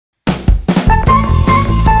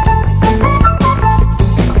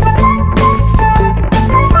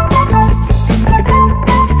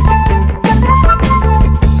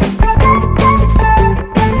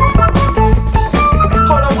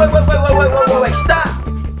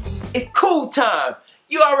time.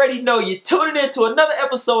 You already know you're tuning in to another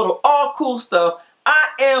episode of All Cool Stuff. I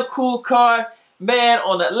am KoolKard. Man,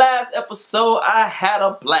 on the last episode, I had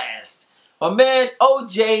a blast. My man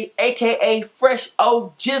OJ, aka Fresh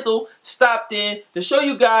O Jizzle, stopped in to show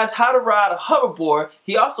you guys how to ride a hoverboard.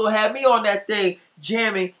 He also had me on that thing,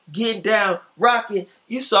 jamming, getting down, rocking.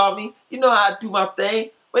 You saw me. You know how I do my thing.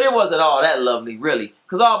 But it wasn't all that lovely, really,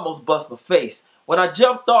 because I almost bust my face. When I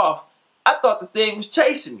jumped off, I thought the thing was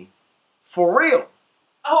chasing me. For real.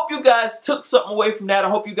 I hope you guys took something away from that. I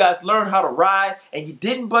hope you guys learned how to ride and you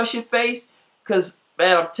didn't bust your face. Because,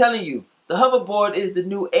 man, I'm telling you, the hoverboard is the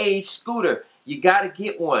new age scooter. You got to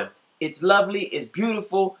get one. It's lovely. It's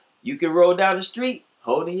beautiful. You can roll down the street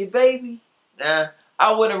holding your baby. Nah,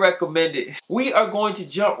 I wouldn't recommend it. We are going to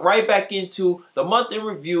jump right back into the month in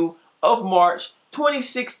review of March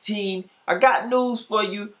 2016. I got news for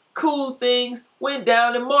you. Cool things went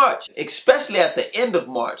down in March, especially at the end of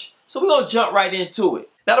March. So we're going to jump right into it.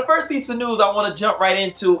 Now, the first piece of news I want to jump right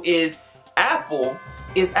into is Apple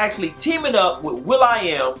is actually teaming up with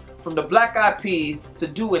will.i.am from the Black Eyed Peas to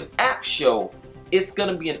do an app show. It's going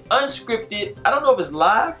to be an unscripted, I don't know if it's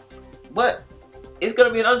live, but it's going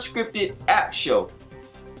to be an unscripted app show.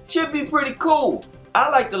 Should be pretty cool. I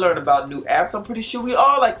like to learn about new apps. I'm pretty sure we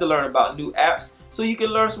all like to learn about new apps. So you can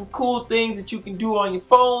learn some cool things that you can do on your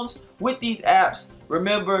phones with these apps.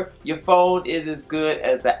 Remember, your phone is as good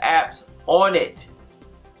as the apps on it.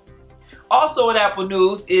 Also in Apple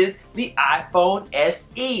news is the iPhone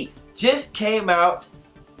SE. Just came out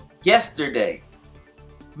yesterday.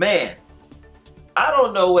 Man, I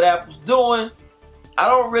don't know what Apple's doing. I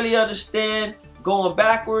don't really understand going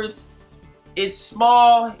backwards. It's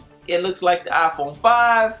small. It looks like the iPhone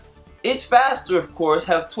 5. It's faster, of course,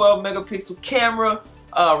 has a 12 megapixel camera,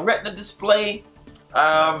 retina display.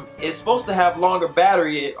 It's supposed to have longer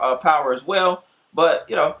battery power as well. But,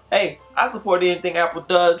 you know, hey, I support anything Apple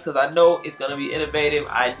does because I know it's going to be innovative.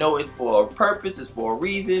 I know it's for a purpose. It's for a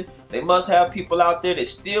reason. They must have people out there that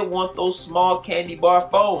still want those small candy bar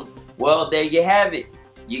phones. Well, there you have it.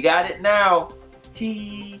 You got it now.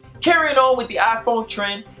 Carrying on with the iPhone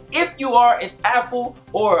trend, if you are an Apple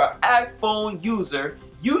or an iPhone user,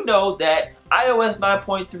 you know that iOS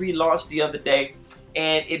 9.3 launched the other day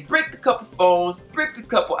and it bricked a couple phones, bricked a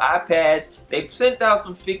couple iPads. They've sent out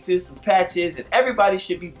some fixes, some patches, and everybody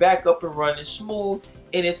should be back up and running smooth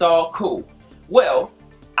and it's all cool. Well,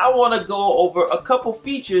 I want to go over a couple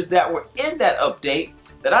features that were in that update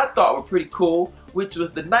that I thought were pretty cool, which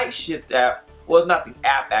was the night shift app. Well, it's not the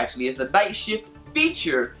app actually, it's a night shift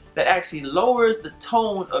feature that actually lowers the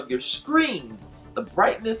tone of your screen, the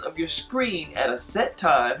brightness of your screen at a set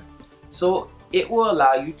time, so it will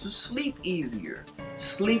allow you to sleep easier,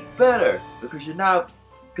 sleep better, because you're not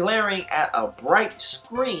glaring at a bright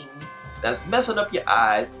screen that's messing up your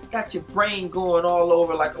eyes, got your brain going all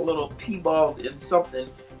over like a little pea ball in something,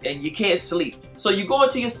 and you can't sleep. So you go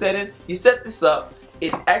into your settings, you set this up,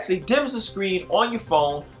 it actually dims the screen on your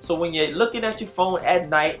phone, so when you're looking at your phone at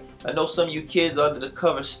night, I know some of you kids are under the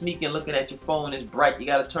cover sneaking looking at your phone, it's bright, you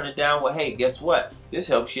gotta turn it down. Well, hey, guess what? This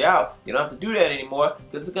helps you out. You don't have to do that anymore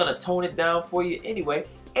because it's gonna tone it down for you anyway,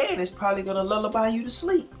 and it's probably gonna lullaby you to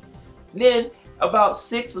sleep. And then about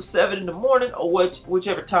 6 or 7 in the morning, or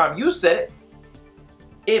whichever time you set it,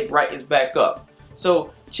 it brightens back up.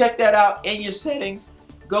 So check that out in your settings.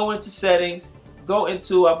 Go into settings, go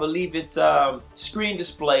into, I believe it's screen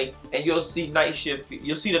display, and you'll see night shift.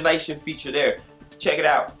 You'll see the night shift feature there. Check it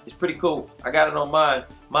out. It's pretty cool. I got it on mine.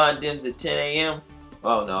 Mine dims at 10 a.m.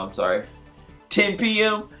 Oh no, I'm sorry. 10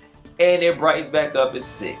 p.m. and it brightens back up at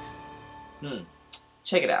 6.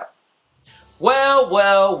 Check it out. Well,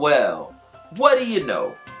 well, well. What do you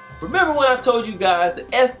know? Remember when I told you guys the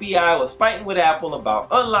FBI was fighting with Apple about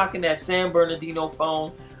unlocking that San Bernardino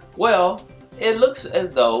phone? Well, it looks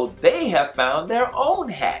as though they have found their own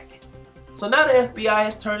hack. So now the FBI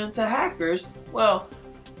has turned into hackers. Well,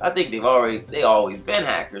 I think they've always been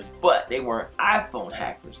hackers, but they weren't iPhone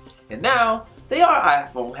hackers. And now they are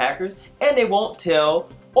iPhone hackers, and they won't tell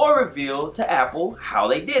or reveal to Apple how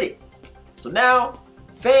they did it. So now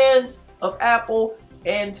fans of Apple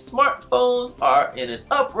and smartphones are in an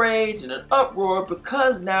outrage and an uproar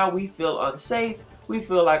because now we feel unsafe. We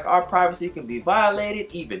feel like our privacy can be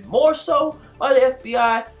violated even more so by the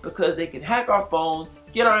FBI because they can hack our phones,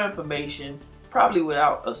 get our information, probably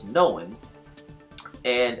without us knowing.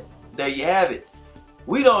 And there you have it.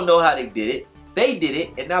 We don't know how they did it. They did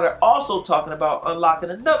it, and now they're also talking about unlocking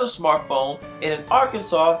another smartphone in an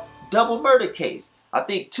Arkansas double murder case. I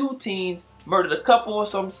think 2 teens murdered a couple of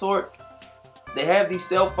some sort. They have these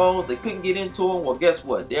cell phones, they couldn't get into them. Well, guess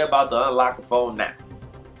what? They're about to unlock a phone now.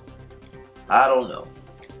 I don't know.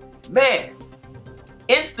 Man,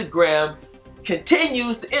 Instagram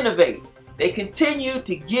continues to innovate. They continue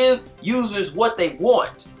to give users what they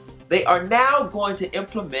want. They are now going to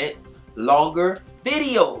implement longer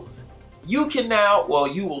videos. You can now, well,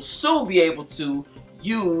 you will soon be able to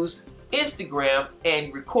use Instagram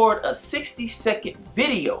and record a 60-second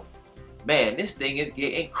video. Man, this thing is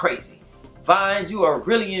getting crazy. Vines, you are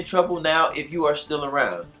really in trouble now if you are still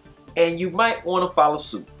around. And you might want to follow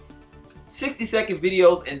suit. 60-second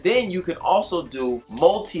videos, and then you can also do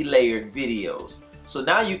multi-layered videos. So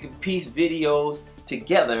now you can piece videos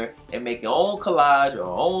together and make your own collage or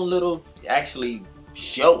own little, actually,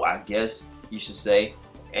 show, I guess you should say,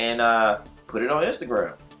 and put it on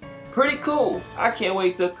Instagram. Pretty cool. I can't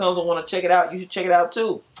wait till it comes. I want to check it out. You should check it out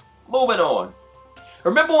too. Moving on.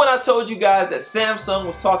 Remember when I told you guys that Samsung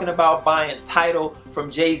was talking about buying Tidal from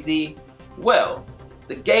Jay-Z? Well,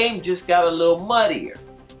 the game just got a little muddier.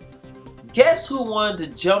 Guess who wanted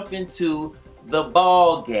to jump into the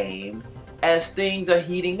ball game as things are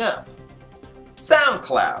heating up?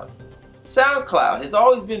 SoundCloud. SoundCloud has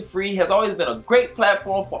always been free, has always been a great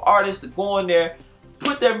platform for artists to go on there,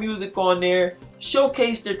 put their music on there,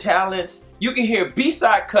 showcase their talents. You can hear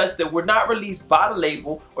B-side cuts that were not released by the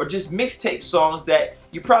label or just mixtape songs that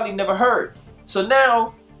you probably never heard. So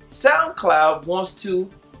now SoundCloud wants to,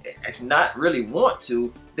 not really want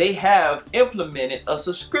to, they have implemented a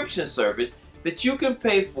subscription service that you can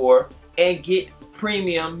pay for and get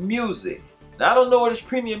premium music. Now I don't know where this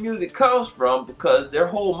premium music comes from because their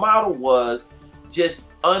whole model was just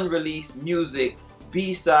unreleased music,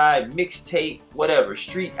 B-side, mixtape, whatever,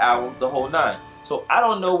 street albums, the whole nine. So I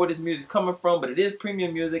don't know where this music is coming from, but it is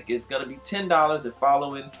premium music. It's going to be $10 if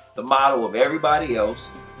following the model of everybody else.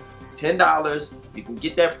 $10, you can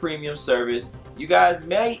get that premium service. You guys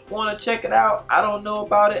may want to check it out. I don't know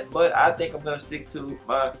about it, but I think I'm going to stick to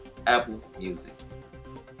my Apple Music.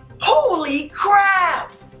 Holy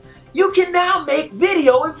crap! You can now make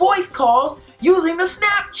video and voice calls using the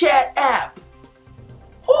Snapchat app.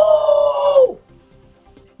 Woo!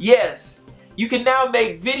 Yes. You can now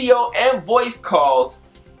make video and voice calls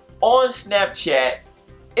on Snapchat.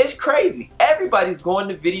 It's crazy. Everybody's going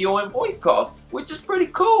to video and voice calls, which is pretty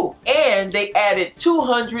cool. And they added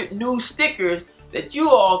 200 new stickers that you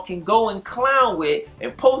all can go and clown with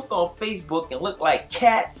and post on Facebook and look like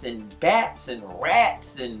cats and bats and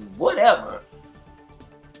rats and whatever.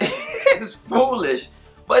 It's foolish,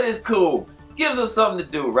 but it's cool. Gives us something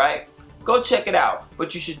to do, right? Go check it out.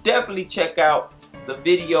 But you should definitely check out the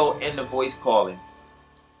video and the voice calling.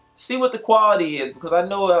 See what the quality is, because I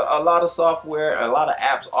know a lot of software, a lot of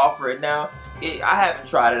apps offer it now. I haven't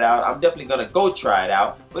tried it out. I'm definitely gonna go try it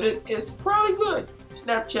out, but it's probably good.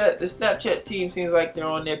 Snapchat, the Snapchat team seems like they're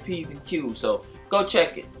on their P's and Q's, so go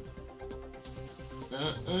check it.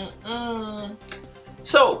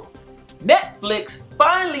 So Netflix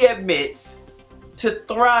finally admits to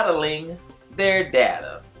throttling their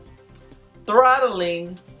data,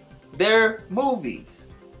 throttling their movies,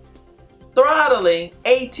 throttling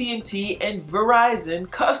AT&T and Verizon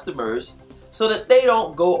customers so that they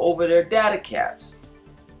don't go over their data caps.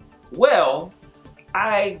 Well,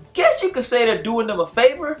 I guess you could say they're doing them a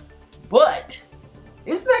favor, but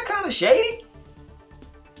isn't that kind of shady?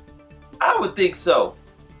 I would think so.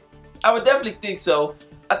 I would definitely think so.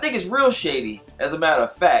 I think it's real shady, as a matter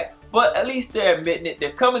of fact, but at least they're admitting it.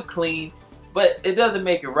 They're coming clean, but it doesn't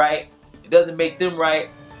make it right. It doesn't make them right.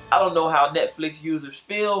 I don't know how Netflix users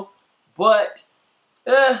feel, but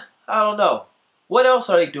I don't know. What else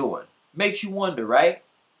are they doing? Makes you wonder, right?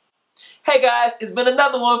 Hey guys, it's been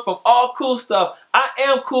another one from AllKoolStuff. I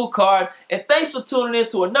am KoolKard, and thanks for tuning in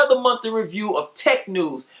to another monthly review of tech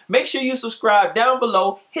news. Make sure you subscribe down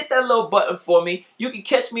below. Hit that little button for me. You can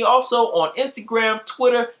catch me also on Instagram,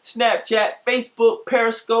 Twitter, Snapchat, Facebook,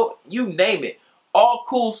 Periscope, you name it.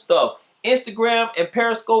 AllKoolStuff. Instagram and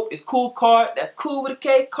Periscope is KoolKard. That's cool with a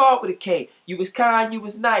K, card with a K. You was kind, you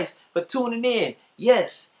was nice for tuning in.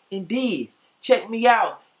 Yes, indeed. Check me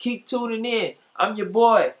out. Keep tuning in. I'm your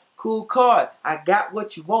boy, KoolKard. I got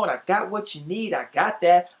what you want. I got what you need. I got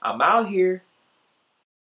that. I'm out here.